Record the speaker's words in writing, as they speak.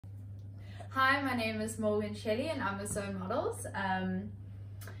Hi, my name is Morgan Shelley and I'm with Sew Models.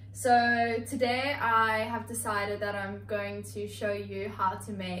 So today I have decided that I'm going to show you how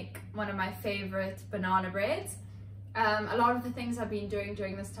to make one of my favorite banana breads. A lot of the things I've been doing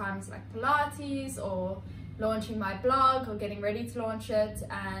during this time is like Pilates or launching my blog or getting ready to launch it,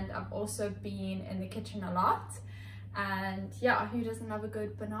 and I've also been in the kitchen a lot. And yeah, who doesn't love a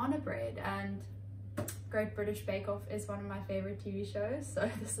good banana bread? And Great British Bake Off is one of my favorite TV shows,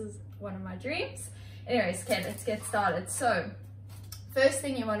 so this is one of my dreams. Anyways, okay, let's get started. So first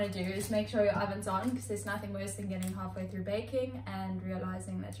thing you want to do is make sure your oven's on, because there's nothing worse than getting halfway through baking and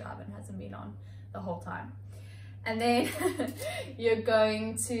realizing that your oven hasn't been on the whole time. And then you're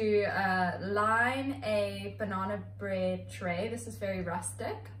going to line a banana bread tray. This is very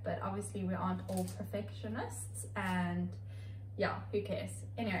rustic, but obviously we aren't all perfectionists, and yeah, who cares?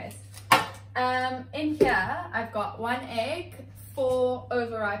 Anyways, in here I've got 1 egg, 4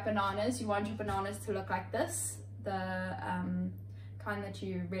 overripe bananas. You want your bananas to look like this, the kind that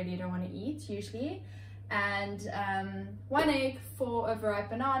you really don't want to eat usually. And 1 egg, 4 overripe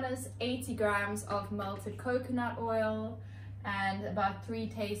bananas, 80 grams of melted coconut oil, and about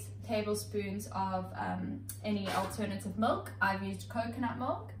 3 tablespoons of any alternative milk. I've used coconut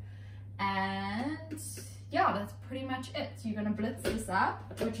milk. And yeah, that's pretty much it. You're gonna blitz this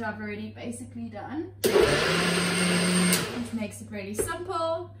up, which I've already basically done, which makes it really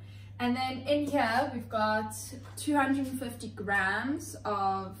simple. And then in here we've got 250 grams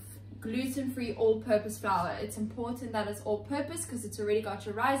of gluten-free all-purpose flour. It's important that it's all-purpose because it's already got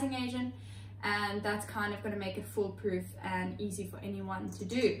your rising agent, and that's kind of going to make it foolproof and easy for anyone to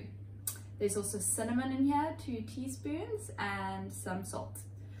do. There's also cinnamon in here, 2 teaspoons, and some salt.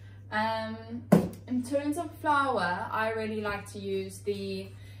 In terms of flour, I really like to use the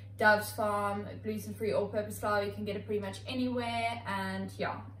Dove's Farm gluten-free all-purpose flour. You can get it pretty much anywhere, and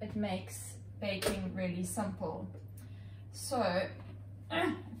yeah, it makes baking really simple. So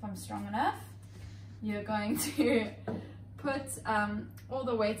if I'm strong enough, you're going to put all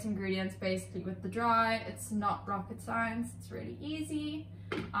the wet ingredients basically with the dry. It's not rocket science, it's really easy.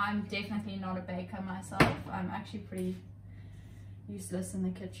 I'm definitely not a baker myself. I'm actually pretty useless in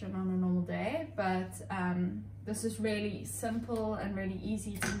the kitchen on a normal day, but this is really simple and really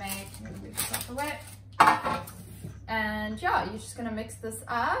easy to make. I'm gonna move this away. And yeah, you're just gonna mix this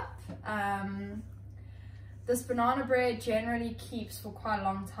up. This banana bread generally keeps for quite a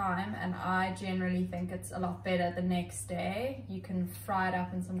long time, and I generally think it's a lot better the next day. You can fry it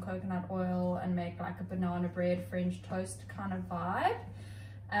up in some coconut oil and make like a banana bread French toast kind of vibe.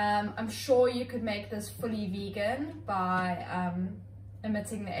 I'm sure you could make this fully vegan by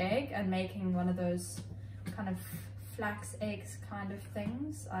omitting the egg and making one of those kind of flax eggs kind of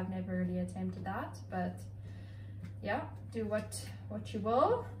things. I've never really attempted that, but yeah, do what you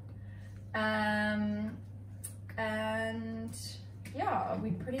will. And yeah,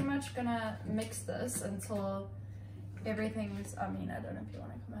 we're pretty much gonna mix this until everything's, I mean, I don't know if you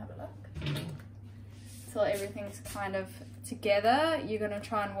want to come have a look, until everything's kind of together. You're gonna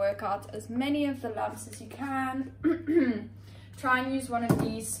try and work out as many of the lumps as you can. Try and use one of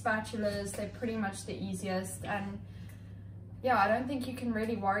these spatulas, they're pretty much the easiest. And yeah, I don't think you can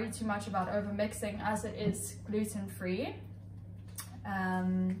really worry too much about over mixing, as it is gluten-free.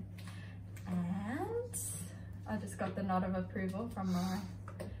 And I just got the nod of approval from my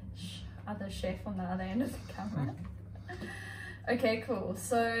other chef on the other end of the camera. Okay, cool.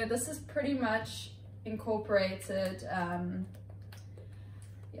 So this is pretty much incorporated.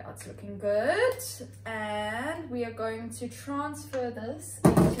 Yeah, it's looking good. And we are going to transfer this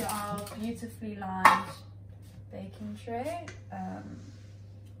into our beautifully lined baking tray.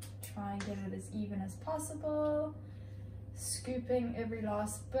 Try and get it as even as possible. Scooping every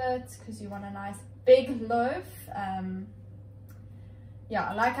last bit because you want a nice big loaf.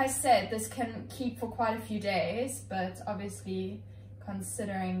 Yeah, like I said, this can keep for quite a few days, but obviously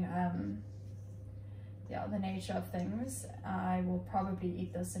considering yeah, the nature of things, I will probably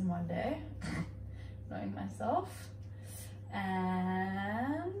eat this in 1 day, knowing myself.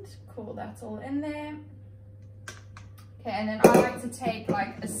 And cool, that's all in there. Okay, and then I like to take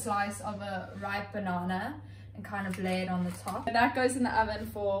like a slice of a ripe banana and kind of lay it on the top. And that goes in the oven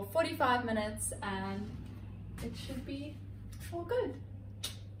for 45 minutes and it should be all good.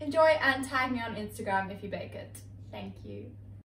 Enjoy and tag me on Instagram if you bake it. Thank you.